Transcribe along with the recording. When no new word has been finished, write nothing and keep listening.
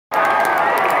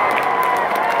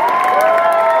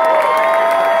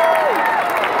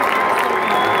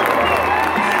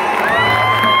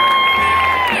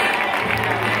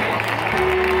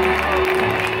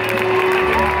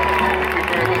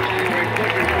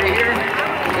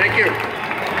here.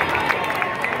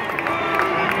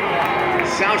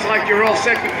 Sounds like you're all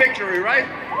set for victory, right?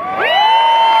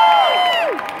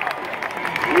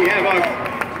 We have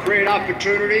a great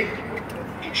opportunity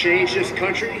to change this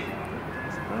country.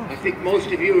 I think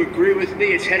most of you agree with me.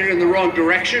 It's headed in the wrong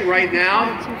direction right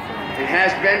now. It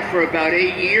has been for about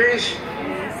 8 years.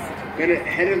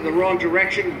 Headed in the wrong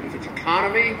direction with its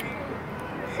economy,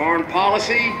 foreign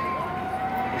policy,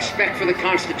 respect for the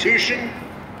Constitution.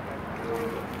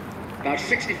 About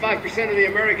 65% of the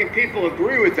American people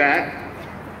agree with that.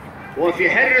 Well, if you're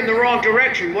headed in the wrong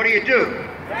direction, what do? You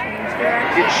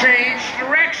change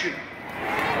direction.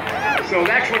 So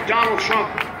that's what Donald Trump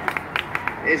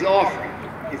is offering.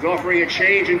 He's offering a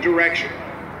change in direction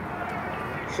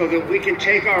so that we can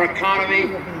take our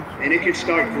economy and it can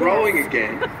start growing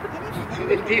again so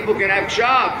that people can have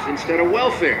jobs instead of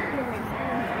welfare.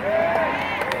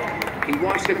 He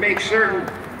wants to make certain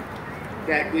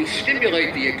that we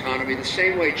stimulate the economy the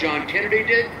same way John Kennedy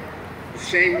did, the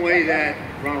same way that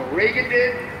Ronald Reagan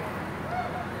did,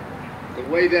 the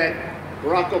way that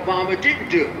Barack Obama didn't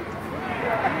do.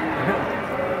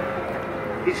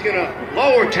 He's going to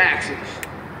lower taxes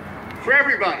for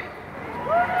everybody,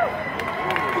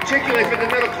 particularly for the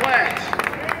middle class.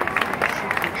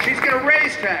 She's going to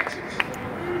raise taxes.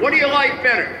 What do you like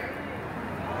better?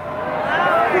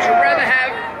 Would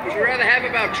you rather have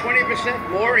about 20%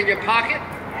 more in your pocket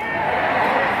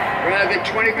rather than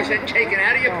 20% taken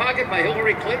out of your pocket by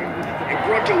Hillary Clinton and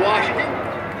brought to Washington?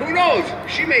 Who knows?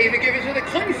 She may even give it to the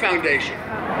Clinton Foundation.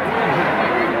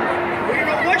 We don't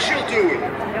know what she'll do with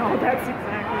it. No, that's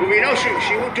exactly. But we know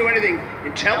she won't do anything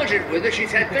intelligent with it.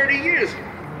 She's had 30 years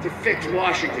to fix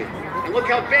Washington. And look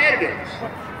how bad it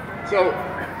is. So,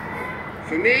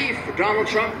 for me, for Donald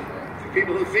Trump, for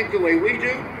people who think the way we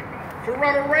do, for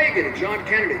Ronald Reagan and John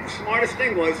Kennedy, the smartest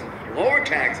thing was lower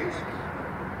taxes,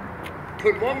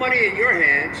 put more money in your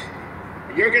hands,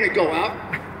 and you're going to go out,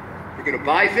 you're going to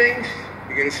buy things,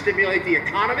 you're going to stimulate the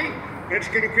economy, and it's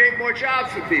going to create more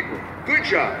jobs for people, good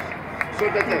jobs, so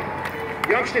that the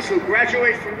youngsters who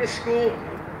graduate from this school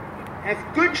have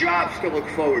good jobs to look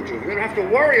forward to. They don't have to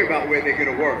worry about where they're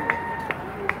going to work.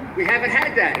 We haven't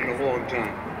had that in a long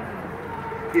time.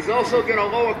 He's also going to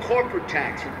lower corporate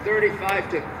tax from 35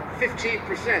 to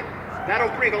 15%.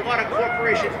 That'll bring a lot of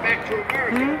corporations back to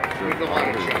America with a lot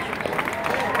of jobs.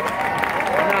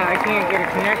 No, I can't get a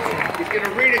connection. He's going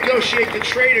to renegotiate the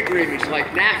trade agreements like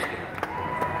NAFTA.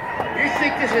 You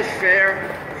think this is fair?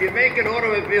 If you make an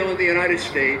automobile in the United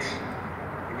States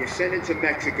and you send it to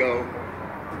Mexico,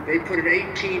 they put an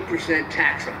 18%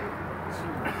 tax on it.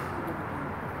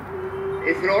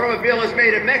 If an automobile is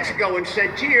made in Mexico and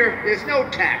sent here, there's no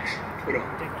tax put on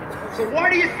it. So why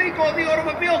do you think all the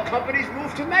automobile companies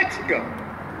move to Mexico?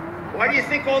 Why do you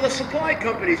think all the supply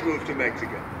companies move to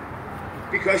Mexico?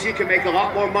 Because you can make a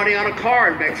lot more money on a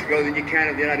car in Mexico than you can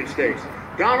in the United States.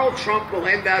 Donald Trump will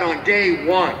end that on day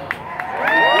one. We'll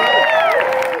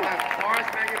have cars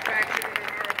manufactured in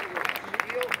America, we'll have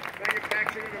steel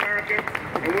manufactured in America,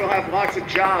 and we'll have lots of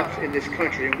jobs in this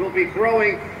country. And we'll be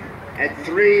growing at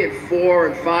 3 and 4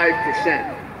 and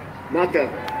 5%, not the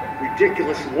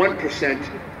ridiculous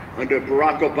 1% under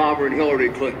Barack Obama and Hillary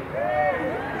Clinton.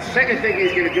 The second thing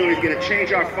he's going to do is he's going to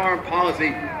change our foreign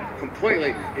policy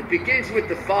completely. It begins with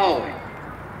the following.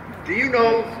 Do you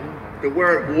know that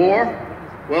we're at war?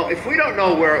 Well, if we don't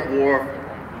know we're at war,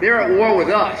 they're at war with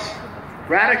us.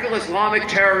 Radical Islamic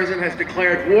terrorism has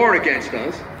declared war against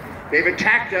us. They've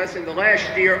attacked us in the last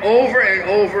year over and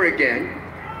over again.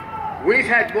 We've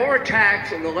had more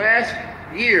attacks in the last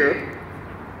year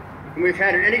than we've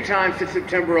had at any time since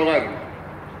September 11th.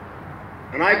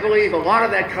 And I believe a lot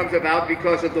of that comes about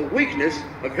because of the weakness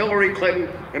of Hillary Clinton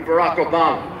and Barack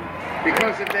Obama.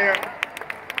 Because of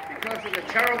the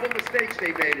terrible mistakes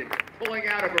they made in pulling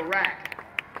out of Iraq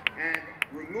and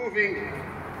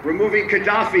removing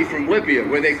Gaddafi from Libya,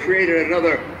 where they created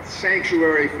another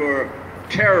sanctuary for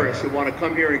terrorists who want to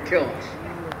come here and kill us.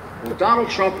 Well, Donald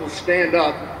Trump will stand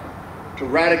up to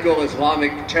radical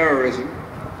Islamic terrorism.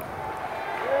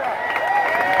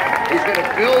 He's going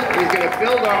to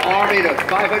build our army to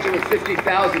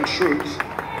 550,000 troops.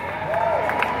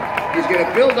 He's going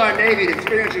to build our Navy to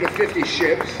 350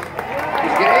 ships.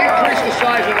 He's going to increase the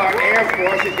size of our Air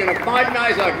Force. He's going to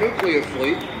modernize our nuclear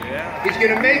fleet. He's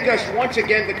going to make us, once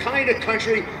again, the kind of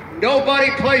country nobody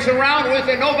plays around with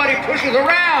and nobody pushes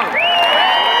around.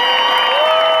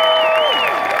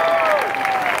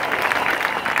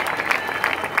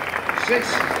 Since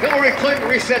Hillary Clinton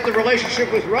reset the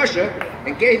relationship with Russia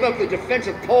and gave up the defense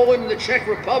of Poland and the Czech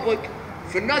Republic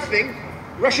for nothing,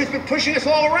 Russia's been pushing us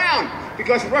all around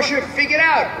because Russia figured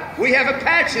out we have a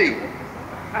patsy.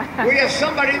 We have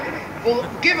somebody who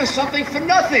will give us something for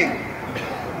nothing.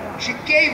 She gave